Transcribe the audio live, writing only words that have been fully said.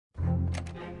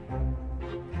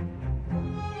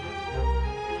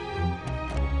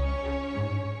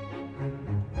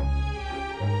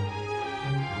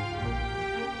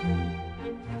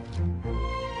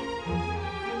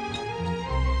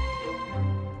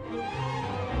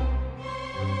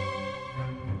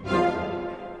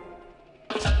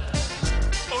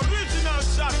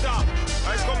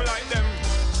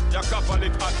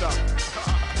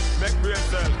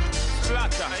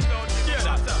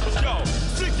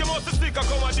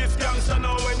a this gangster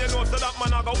now. When you know so that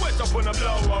man I go wet up on a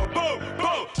blow. Boom,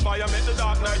 boom, fire make the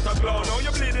dark night a glow. Now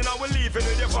you're bleeding and we're leaving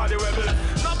with your body rebel.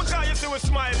 Now because you see we're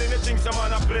smiling, you think some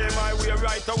man a play my way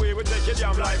right away. We take your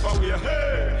damn life away.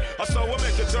 Hey, so we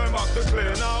make you turn back to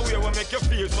clear. Now we will make you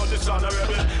feel so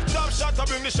dishonorable. Top shot I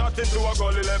bring the shot into a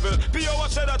gully level. P.O.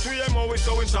 said that we ain't always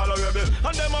so intolerable.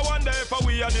 And them I wonder if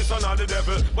we are this or not the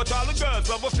devil. But all the girls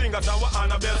love our fingers and we're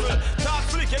on a bezel. Talk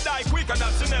slick, you die quicker,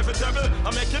 that's inevitable.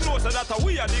 I make you know so that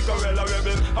we are the gorilla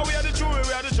rebel. And we are the jury,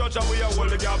 we are the judge, and we are all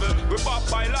the gavel. We back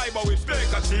by lie, but we speak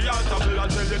at the altar. I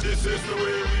tell you this is the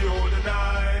way we hold the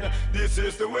nine. This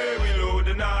is the way we load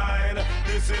the nine.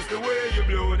 This is the way you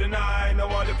blow the nine. Now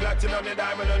all the platinum, the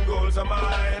diamond and golds are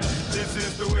mine. This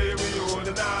is the way we hold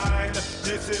the nine.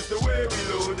 This is the way we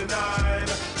load the nine.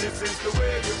 This is the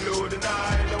way you blow the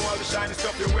nine. Now all the shiny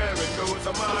stuff you're wearing goes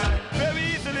are mine. Very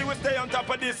easily we stay on top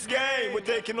of this game. We're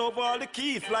taking over all the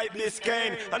keys like this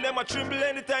game. And them a tremble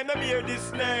anytime them hear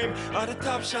this name. And the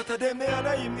top shot of them, they and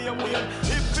I him name win.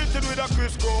 It fitted with a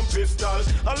Chris Chrome pistol.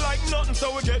 I like nothing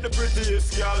so we get the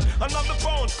prettiest gal. And on the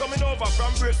phones coming over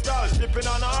from Bristol. Sipping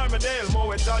on a Armadale,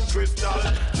 Moet and Crystal.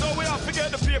 So we have to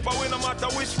get the paper, we no matter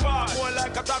which part. More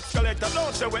like a tax collector,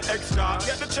 don't say we're extra.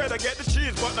 Get the cheddar, get the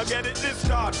cheese, but not get it this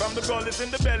start. From the gullies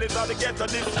in the bellies of the ghetto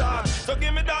this start. So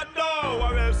give me that dough,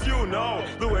 or else you know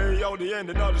the way how the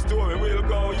ending of the story will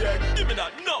go. Yeah, give me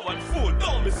that no and fool,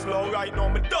 don't be slow. Right now,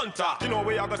 me done talk, you know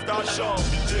we are gonna start show.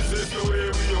 This is the way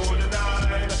we hold the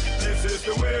nine. This is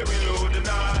the way we load the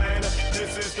nine.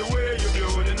 This is the way you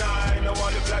blow the nine. I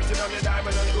want the platinum, the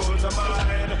diamond and golds are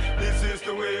mine. This is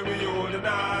the way we hold the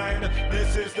nine.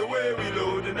 This is the way we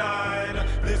load the nine.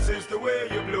 This is the way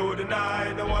you blow the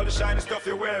nine. Now all the shiny stuff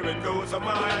you're wearing goes are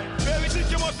mine. Baby,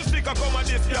 think you must stick a come at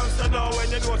this youngster now. When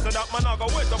you know so that man I go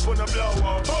wet up on the blow.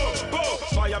 Boom, boom,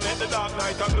 fire make the dark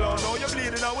night a glow. Now you're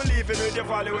bleeding and we're leaving with your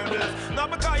valuables. Now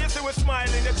because you see we're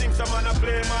smiling, you think some man a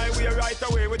play my way right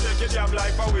away. We take your damn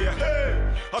life away. Hey,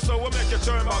 so we make you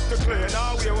turn back to clear.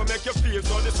 Now we will make you feel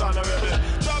so dishonorable.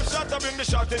 Top shot I bring the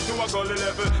shot into a gully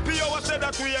level. P.O. said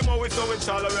that we ain't always so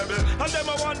intolerable. And them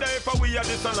I wonder if we are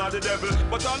this or not the devil.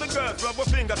 But all the girls love our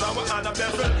fingers and we're on a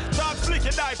bezel. Talk slick,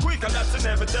 you die quick and that's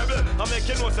inevitable. I make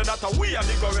you know so that we are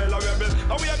the gorilla rebel.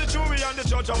 And we are the jury and the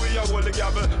judge and we are all the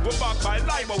gavel. We're back by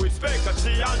lie but we speak at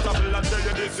the altar. I tell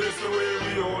you this is the way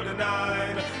we hold the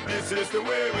nine. This is the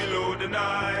way we load the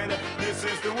nine. This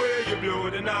is the way you blow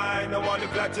the nine. I want the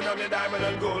platinum, the diamond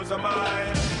and golds are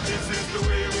mine. This is the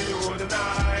way we hold the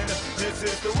nine. This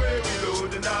is the way we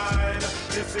load the nine.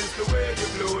 This is the way you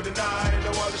blow the nine.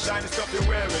 Now all the shiny stuff you're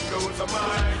wearing goes are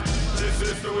mine. This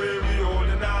is the way we hold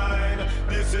the nine.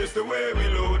 This is the way we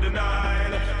load the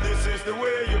nine. This is the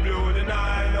way you blow the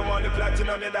nine. Now all the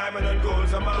platinum, the diamond and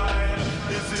golds are mine.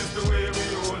 This is the way we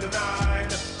hold the nine.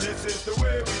 This is the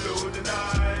way we load the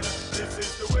nine. This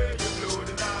is the way you blow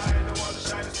the nine.